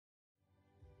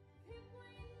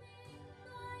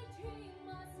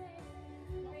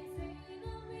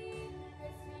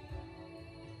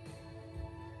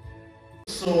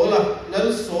sola lal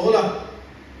sola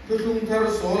thutlung thar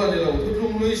sola ni lo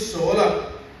thutlung lui sola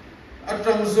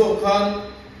atang zo khan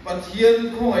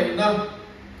pathian khoi na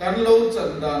kan lo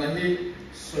chanda na hi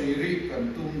soiri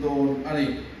kan tum don ani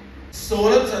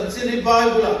sola chan sin ni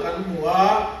bible kan muwa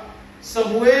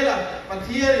samuel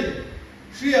pathian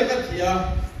ria ka thia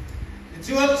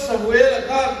chuan samuel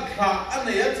ka kha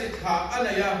anaya chi kha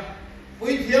anaya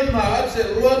pui thiam ma a che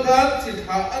ruwa ka chi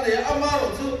kha anaya amaro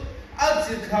chu a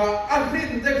chi kha a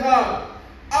hrin te kha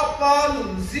apa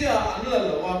nun zia an la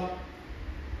lawa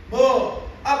bo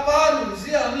apa nun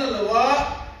zia an la lawa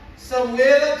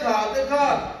samuel kha te kha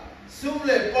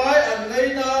sumle pai an ngai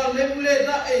na lemle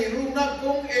na ei ru na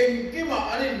kong eng ki ma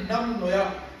anin nam noya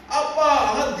apa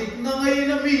ha dik na ngai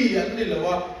na mi an ni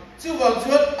lawa chu wa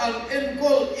chuan an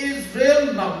enkol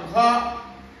Israel nam kha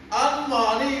an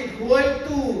mani khuai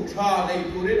tu tha nei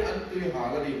turin an tui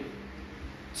halani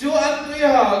chu an tui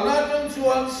hal na trong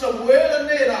chuan Samuel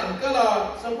ne ran kala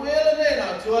Samuel ne na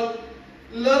chuan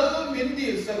lal min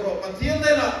di sagro pathian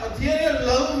ne na pathian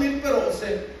lal min pero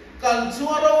se kan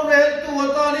chuaro re tu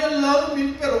ta ni lal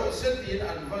min pero se tin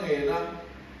an bange na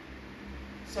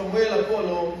Samuel ko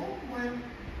lo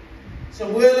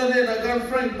Samuel ne na gan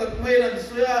friend tak mai nan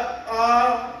suya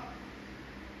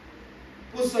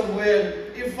ku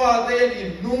Samuel ifa te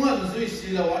in nungan zui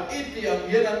silawa itiam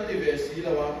yenan tive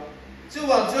silawa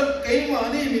chuwa chot keima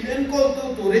ni min en ko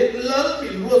tu re lal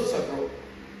min ruat sakro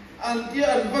antia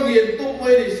an bangien to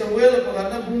mai ni Samuel pa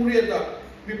na bungre ta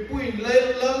mi puin lal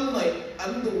lal nai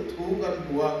an du thu kan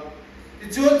bua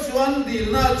ti chuan chuan dil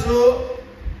na cho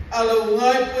alo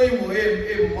ngai poi mo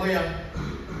em maya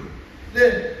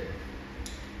le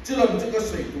chulam chuka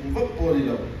soi tum vak poli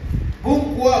lo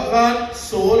bung kwa gan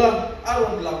sola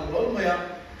aron lam lol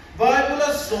maya bible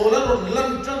sola ron lam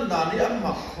chan dani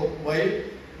amma khop mai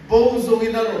bo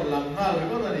zongin aron lam na ri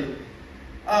ma ni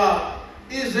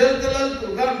Israel kalal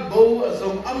tu gan bo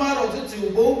azong amaro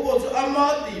chu bo po chu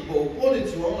ama ti bo po ni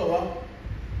chuang lawa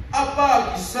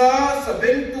apa kisa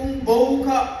sabeng tung bo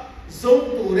kha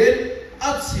zong tu ren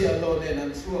achia lo ne nan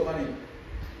chuwa mani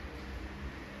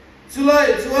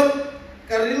chulai chuan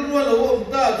karil ruwa lo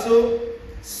ta chu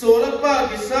sola pa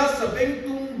kisa sabeng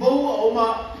tung bo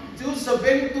oma chu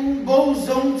sabeng tung bo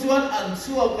zong chuan an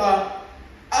chuwa ka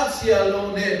achia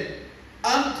lo ne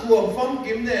an thuam pham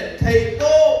kim ne thei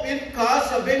to pin ka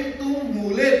sabeng tung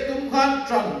mule tum khan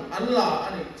tran an la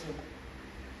ani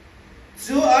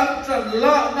chu an tran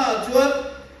la na chuan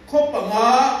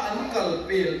khopanga an kal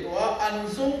pel to an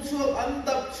zong chuak an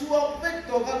dap chuak vek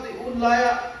to ka ti un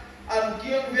laya an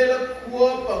kiang vela khua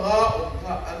panga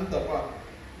okha an dapa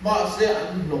ma se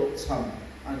an lo cham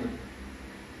ani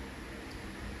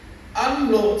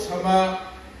an lo chama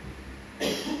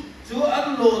chu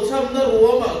an lo cham na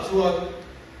ruwa ma chuan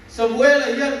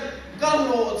Samuel yan kan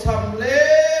lo cham le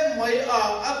mai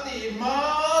ati ma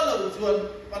lo chuan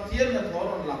pathian na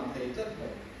thoron lam thei chat lo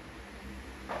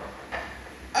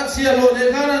achia lo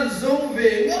ne kan zong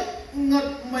ve ngat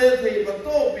mai thei ba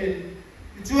to pin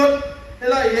chuan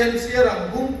hela yen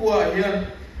siarang bung kwa hian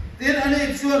tin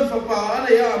ani chuan papa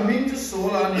ani ya ming chu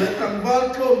sola ni tangwal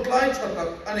klom klai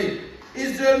thatak ani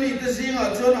Israel mi te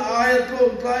singa chuan aya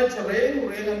klom klai thareng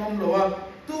anom lowa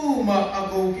tu ma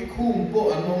ago ki khum po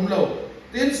anom lo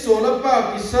tin sola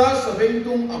pa kisa sabeng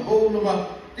tung abo loma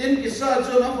tin kisa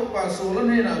chuan papa sola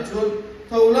ne na chuan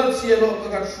thola sialo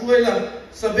ka shruela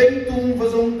sabeng tung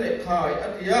vazong te khai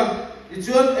atia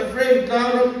ichuan Ephraim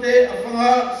tang te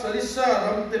afanga salisa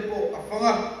ram te po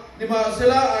afanga nima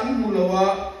sela an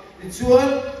mulawa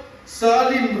ichuan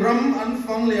salim ram an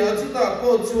fang le achuta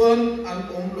ko chuan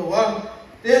an om lowa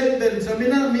ten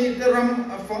Benjamin mi te ram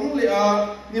afang le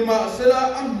a nima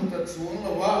sela an muta chuang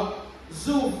lowa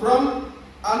zu ram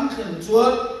an khen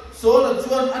chuan sola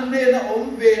chuan an ne na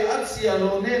om ve achia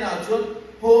lo ne na chuan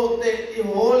ho te I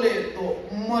ho le to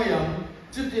mayam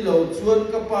chuti lo chuan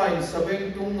ka pai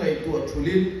sabeng tung ngai tu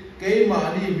thulin ke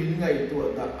ma ni min ngai tu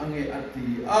ta ange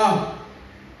ati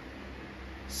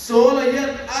sola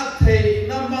yan a thei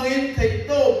na mangin thei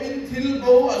to pin thil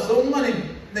bo azong mani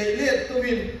nei le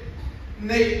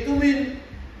tumin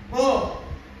ho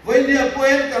voinia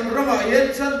poet kan rama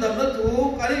yan chan dam na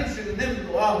thu karin sin nem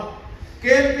to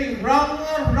camping rang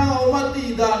oma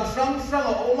ti dan sang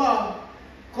oma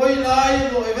khoi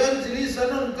lai mo evangelist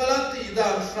anon kalati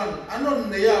dan san anon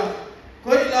neya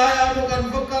khoi lai amo kan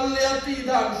bakal le ati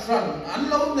dan san an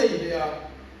lo nei ya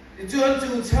chuan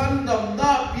chu chan dam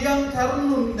na piang thar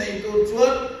nun nei to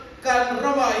chuan kan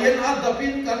rama yen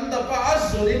adapin kan dapa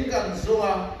azorin kan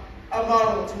zoa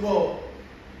amaro chumo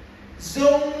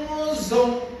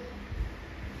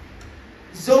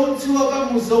zong chua ka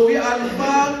mu zowi an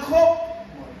bang khop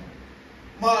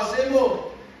ma se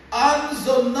mo an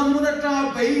zon namuna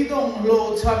ta bei dong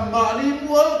lo chan ma ni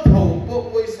mual thau po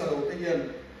koi salo te hian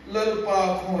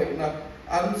lalpa khoi na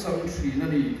an sam thri na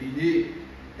ni ti hi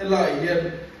helai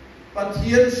hian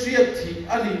pathian riat thi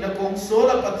ani na kong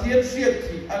sola pathian riat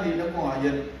thi ani na kong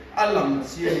hian alang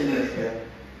chian ni le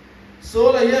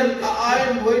sola hian a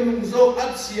ai moi nung zo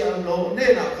at chian lo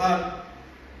ne na kan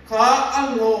kha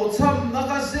an lo cham na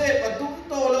ka se patum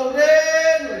to lo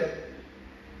reng le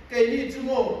ke ni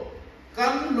chumo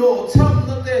kan lo cham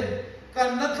na te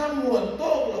kan na tham muan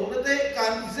to lo na te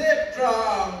kan zep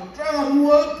trang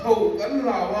mual thau kan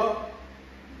lawa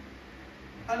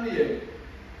ani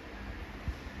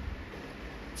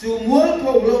chu mual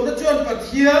thau lo na chuan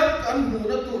pathian kan hu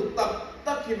na tu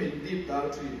tak hi min dip dal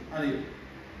tri ani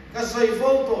ka sai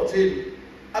fo to thin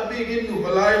abigin nu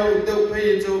balayo deu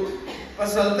phei chu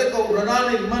pasal te ko rana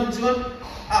ni man chuan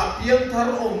a piang thar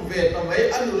om ve ta mai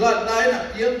anula dai na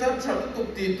piang thar thak tu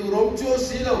ti tu rom chu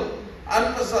si lo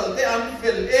an pasal te an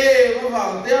fel e ma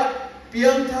wang te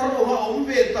piang thar om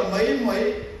ve ta mai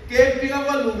ke pinga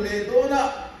wa lu le do na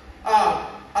a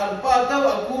an pa ta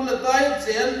wa ku la tai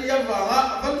chen lia wanga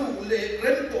wa lu le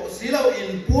rem to si lo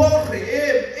in puo re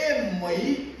em mai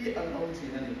i an om chi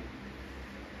na ni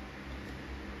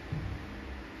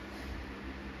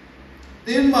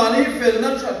tin mani fel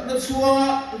na chat na chuanga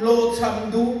lo cham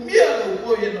du mia lo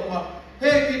ko yen oma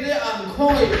he ki de an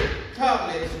khoi thak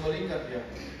le suling ka pia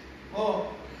o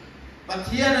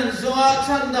pathian an zoa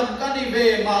chan dam ka ni ve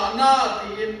ma na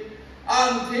tin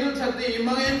an thil thati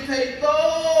mangen thei to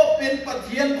pin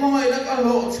pathian khoi na ka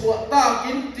lo chua ta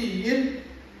kin tin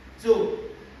chu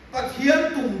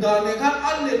pathian tum da ne kha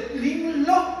an le ling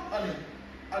lo ani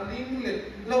an ling le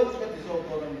lo ka ti zo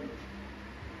to na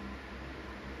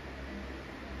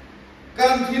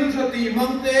kan thil thati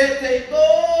mangte thei to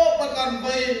pakan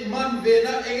vai man ve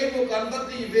na ege mo kan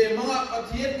pati ve manga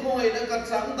pathian khoi na ka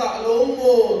chang da lo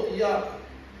mo tia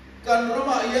kan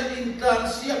roma yan in tan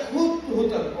sia khut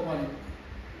hutan ko mani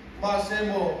ma se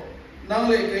mo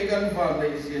nang le kai kan fa le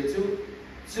sia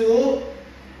chu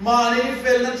ma ni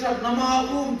fel na chat na ma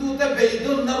tu te be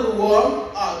dun na ruam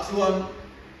a chuan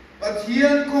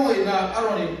pathian khoi na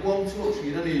aroni puam chu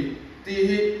thri na ni ti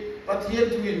hi pathian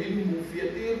thuin min mu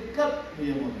fiat tir kat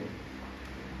mi mo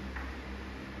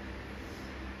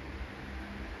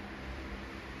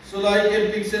sulai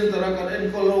camping center kan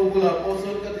en kolo bula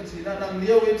poson ka ti china nang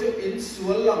liaw e chu in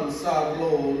sual lang sa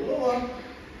lo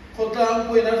khotang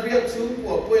poi na riat chu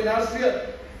ko poi na riat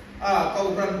a kau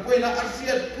ran poi na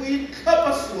asiat pui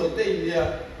khapa sual te india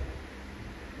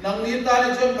nang ni ta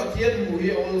ni chon pathian mu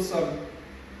hi ol sam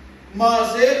ma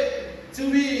se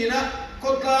chuwi na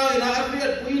kota ina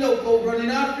apiat pui lo ko ran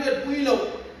ina apiat pui lo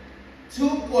chu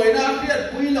ko ina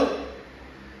apiat pui lo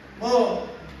mo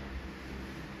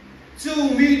chu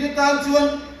mi te tan chuan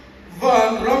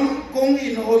van ram kong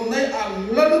in hon nai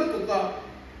ang lalut tu ka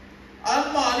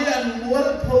an ma ni an mual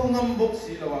thau ngam bok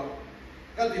si lawa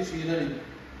ka ti chi na ni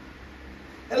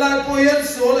ela ko yen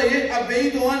so la ye abei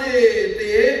do ane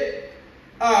te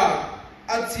a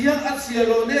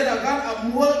lo ne ra kan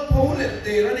amual thau le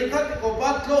te ra ni ka ko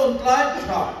bat lon tlai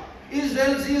tha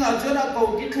Israel sing a chona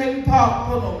ko ki khen pha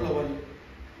ko nom lawani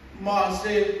ma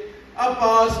se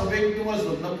apa sabeng tunga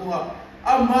zon na ko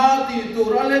ama ti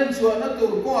turalen chuan na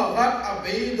tur ko agat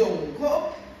abei dong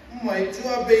ko mai chu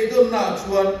abei don na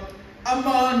chuan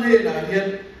ama ne na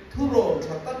hian thuro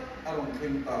thatat along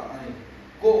khen ta ai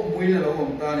ko mui na lo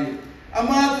hom ta ni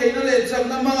ama theina le chang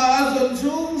na ma azon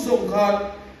chung song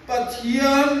khan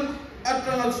pathian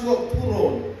atanga chuak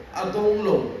thuron adong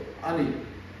lo ani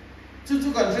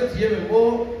chu kan se thie me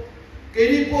mo ke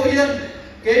ni po hian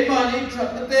ke ma ni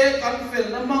that na te kan fel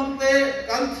na mang te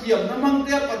kan thiam na mang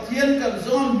te pathian kan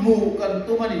zon mu kan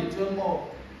tu mani chon mo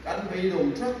kan bei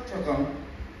dong thak thakam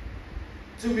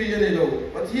chu bi ne lo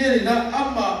pathian ni na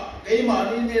amma ke ma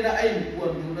ni ne na ai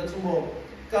puan du na chu mo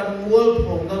kan mual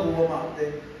phong na ru ma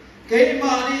te ke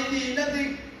ma ni na ti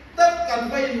tất cần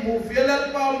phải mu phía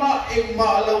lên pa ma em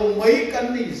ma lâu mấy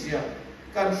căn nỉ xia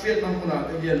căn phiết năm na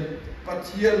tự nhiên phát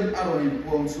hiện aroni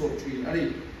buông sụp thủy này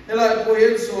thế là cô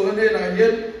hiến số lên đây là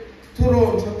hiến thu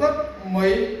rồn cho tất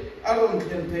mấy aron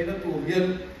hiến thấy nó tủ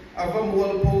hiến và mua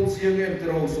po chiang em từ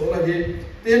đầu số là gì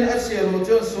tiền asia rồi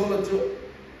cho số là chỗ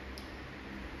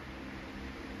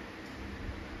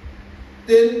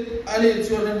tiền ali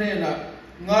cho nên là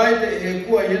ngay tại hệ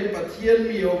của hiến phát hiện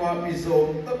miêu mà mi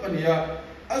zom tất cả nhà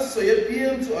asoya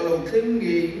piang chu alo thleng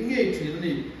nge thil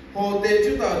ni ho te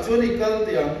chu ta choni kal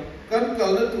tiang kan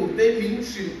kal na tu te min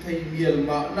sil thei miel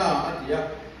ma na atia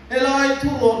helai thu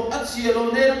ron achialo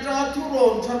ne tra thu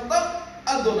ron thatak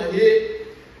adona he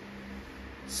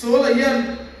so la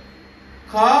hian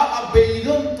khá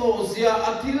abeidom tozia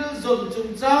athil zon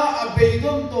chungcha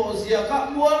abeidom tozia ka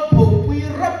mual phopui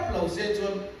rap lo se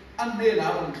chon an ne la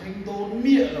on kheng don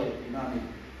mia lo tinani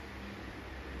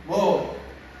mo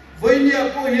voinia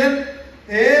po hian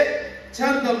he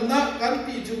chandam na kan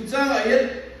ti chungcha ga hian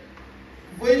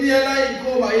voinia lai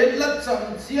ko ma hian lat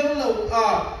cham chiang lo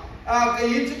a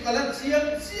cái chu kala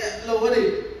chiang chia lo ani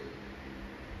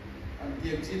an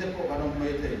tiang chi da ko kanom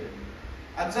mai thei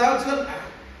a chao chon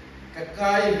ka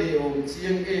kai ve om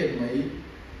chiang e mai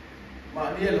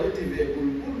ma ni lo ti ve kul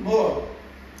kul mo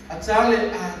a chang le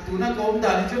tu na kom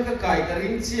da ni chu ka kai ka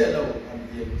ring chia lo an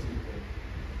tiang chi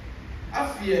a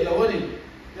fie lo ani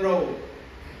ro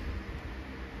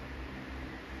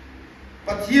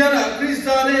pathiana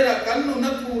kristane ra kan nu na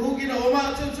thuru ki na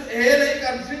oma chu chu he le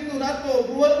kan sing nu na to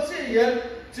bual si ya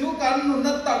chu kan nu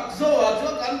na tak zo a chu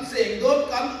kan seng do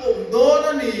kan om do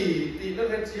na ni ti na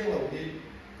re chiang lo ni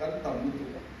kan tam nu tu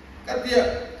ka tia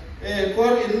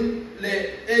kor in le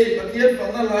pathian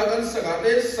pang na la kan saga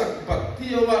le sak bat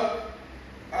thi oma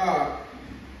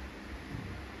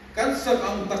kan sak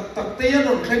ang tak tak te ya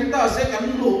no kheng ta se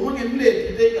kan lu ma ngem le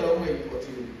ti te ka lo mai ko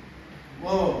chu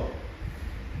mo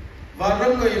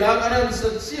varang ko ila karan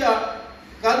satsia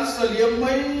kan saliam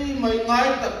mai ngai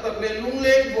tak tak le lung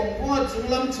le vong ko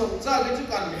chunglam chok cha ke chu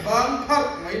kan bang phak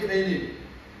mai the ni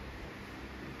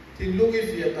tin lu gi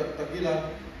fia tak tak ila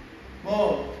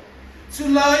mo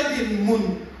chulai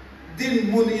din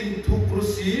mun in thu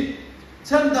krusi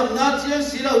chandam na chiang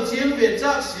si lo chiang ve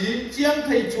cha si chiang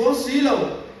thei chuang si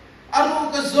lo aru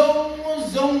ka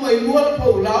zong mai mual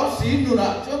pho lao si nu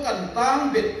na cho kan tang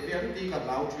bet pian ti ka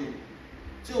lao thi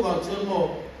chú vào chôn mồ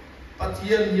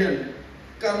pathian hiền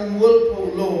càng mual phô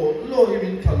lo hi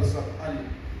min thal sak ani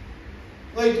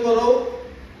ngai tu ro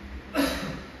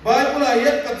Bible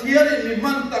ayat pathian ni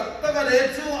man tak tak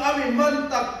ade chu ami man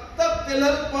tak tak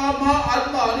kelal pa ma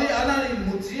an ma ni anani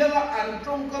mujia an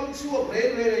trong kam chu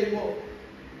re mo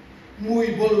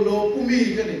mui bol lo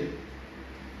pumi ka ni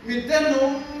miten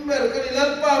no ber ka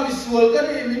lal pa visual ka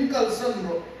ni min kal san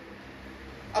ro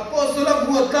apostola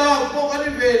buata po ani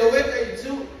velo we kai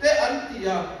chu te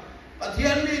antia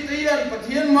pathian ni tian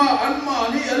pathian ma an ma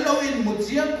ni allo in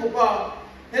mujian ko pa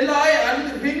helai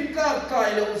an ring ka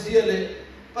kai lo ziale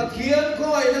pathian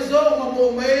ko ai na zo ma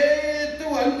mo me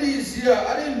tu an di sia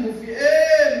ani mu fi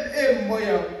em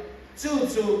moya chu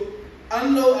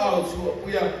an lo ao chu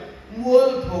puya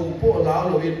mual tho po lao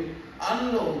lo in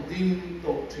an lo ding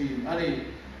to thin ani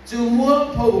chu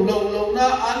mual tho lo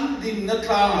na an ding na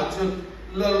tha ma chu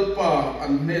lalpa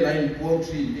an ne lain puang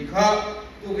thi ni kha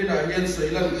tu kina hian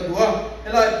soilan ka duwa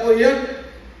helai po hian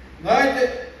ngai te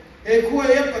e khuai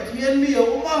ya pathian mi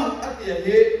oma atia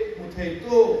he mu thei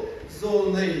to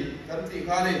zol nei kan ti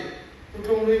kha ni tu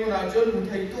thong lui na chon mu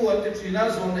thei to at thina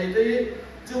zol nei te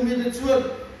chu mi de chuan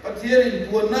pathian in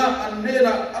puan na an ne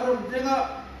na aron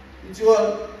tenga chuan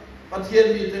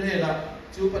pathian mi te ne na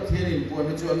chu pathian in puan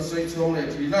na chuan soi chong le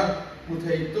thina mu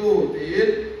thei to te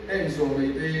eng zol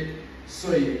nei te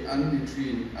soi an ni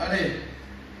thin ane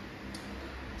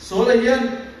so la hian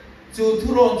chu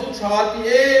thuron chu tha ti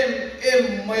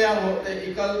em maya ho te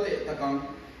ikal te takang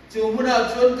chu muna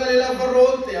chon kalila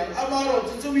baron te amaro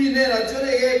chu mi ne la chon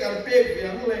e kan pek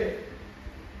biang le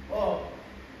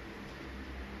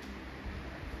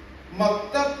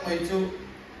maktak mai chu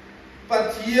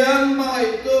pathian mai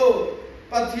to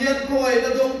pathian khoi da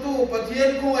dong tu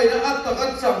pathian khoi da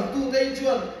atak cham tu dei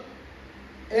chuan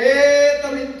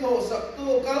tamin tho sak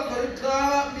tu kal thoi tra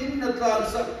min na tlan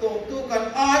sak to tu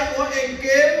kan ai o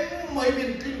engkem mai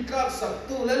min tin ka sak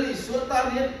tu la li su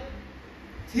ta ni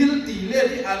thil ti le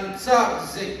ti an chak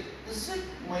zik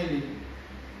mai ni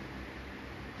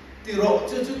ti ro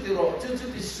chu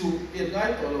ti su pian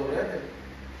ngai to lo le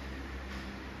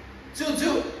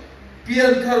chu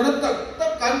pian khar na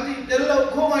tak kan ti tel lo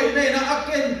kho mai nei na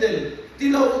aken tel ti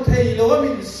lo thei lo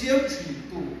min siam thi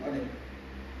tu ani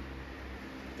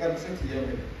kan sa thiam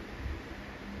le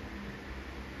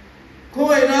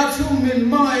khoi na chung min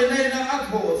mai nei na a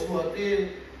tho suat ti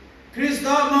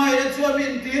krista mai na chu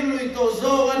min tir lui to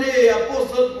zo ani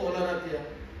apostol Paul na tia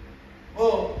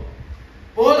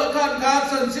Paul kan ka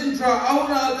san sin tra au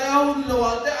na te au lo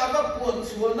te aka puan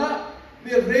suana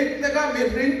mi ring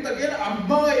ta ken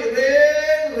amai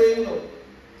reng lo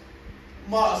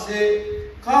ma se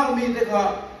khang mi te kha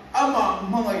ama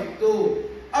mai tu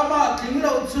ama thing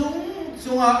lo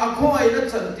chunga akhoi na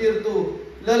chan tir tu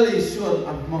lali suan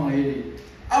amai ni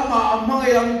ama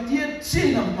amai ang tiet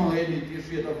chin amai ni ti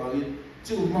ria ta bangin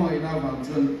chu mai na mang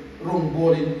chun rong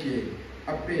bolin ke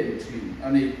apen thin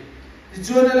ani ti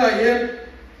chuan la yen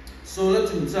so la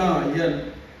chung cha yen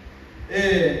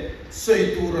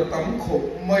soi tu ra tam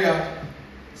kho maya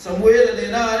Samuel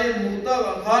le na ani muta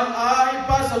ka khan ai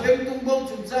pa sa beng tung bong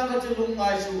chung chang ka chulung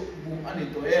ngai su bum ani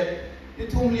to ni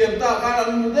thum liam ta ka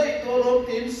an mu dei to lo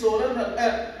tin so la na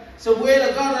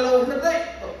Samuel ka na lo na dei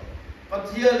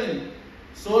pathian ni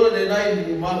so la le nai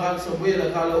mu ma kan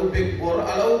Samuel ka lo bek bor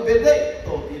alo be dei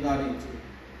to tinari chu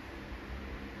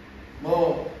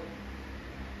mo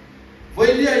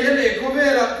với lia yên để có về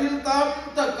là tin tam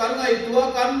tất cả ngày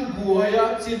tua căn bùa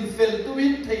ya chín fel tu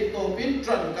in thầy tổ pin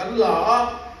trần căn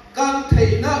lá căn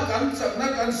thầy na căn sắc na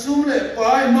căn sum lệ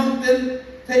phải mang tên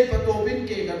thầy bắt tổ pin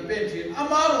kề căn bên trên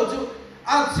ama rồi chứ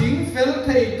chín fel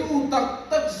thầy tu tất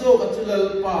tất số cái chú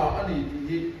lợn pa anh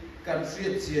đi căn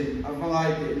xuyên chiến vang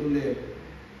ai để lu lệ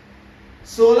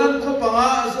số lần có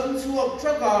bằng dân chuộc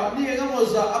chắc cả đi cái một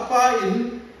giờ apa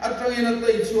in trong in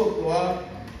tây chuộc của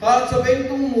ka sabeng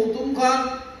tung mu tung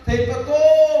khan thei pato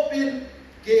pin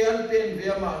ke an pen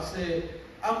ve ma se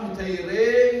am thei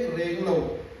reng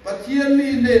lo pathian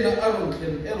mi ne na aron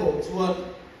ken ero chuan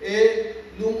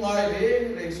lungai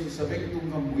reng su sabeng tung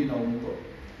kam bui na to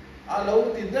alo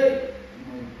tin dei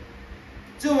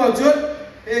chu wa chuan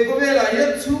ko ve la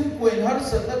yat chu koin har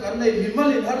sat na kan nei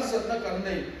himalin har sat na kan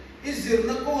nei izir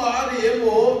na ko ari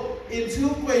emo in chu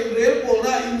koin rel bol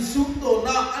na in sum to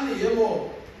na ani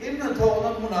emo in na thong na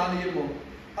muna ni mo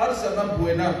har sa na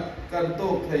buena kan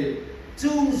to thei chu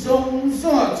zong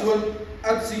zo chuan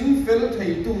a ching fel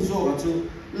thei tu zo ga chu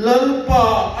lalpa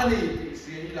ani ti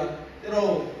si la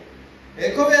ro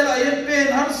ko ve la yen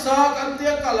pen har sa kan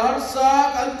tia kal har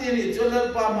sa kan ti ni chu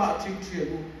lalpa ma ching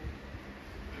chiu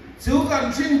chu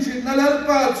kan ching ching na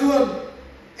lalpa chuan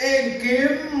eng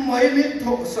kem mai min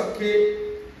thok sakhe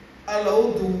alo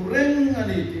du reng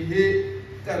ani ti he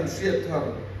kan siat thar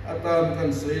atam kan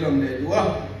soilam le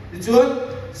dua chuan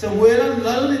Samuel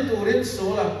lal ni turin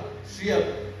sola siap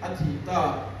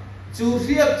athita chu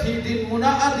siap thi din muna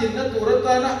adin na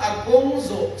turata na akong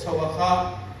zo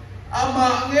chawakha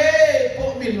ama nge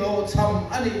po mino cham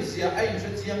ani sia ai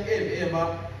chu chiang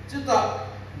ema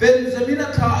chuta Benjamin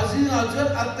tha zinga chuan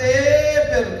ate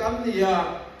per kam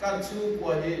nia kan chu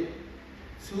kwa hi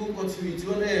chu ko chui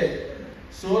chuan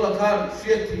sola khan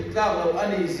siap thi tla lo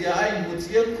ani sia ai mu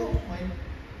chiang ko mai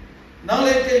nang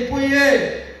le ke pui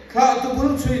kha tu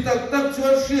bul chui tak tak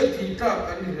chuan siat thi ta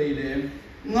kan ni rei le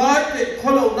ngai le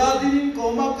kholo na din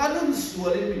ko ma kanun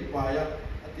sualin mi pa ya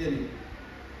atiani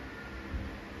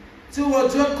chuwa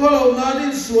chuan kholo na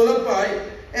din suala pai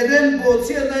eden bo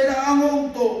chian nai na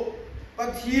angong to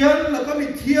pathian la ka mi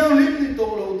thiang lim ni to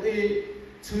lo te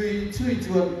chui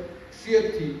chuan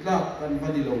siat thi tla kan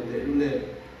vani lo te lu le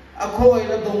a khoi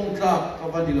la dong tla ka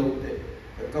vani lo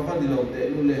te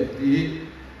lu le ti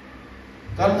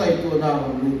kan ngai tu na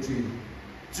lu chi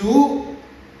chu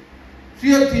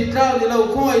siat thi tla ni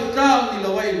lo khoi tla ni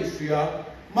lo ai sia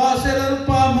ma se lal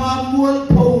pa ma mual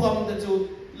pho ngam de chu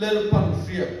lal pan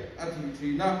sia a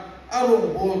thi na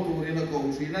arong bol tu ri na ko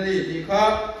chi na ni ti kha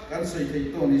kan soi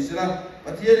thei to ni sira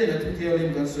pathian ni na thu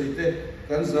thialim kan soi te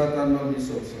kan za tan no ni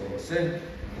so se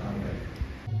amen.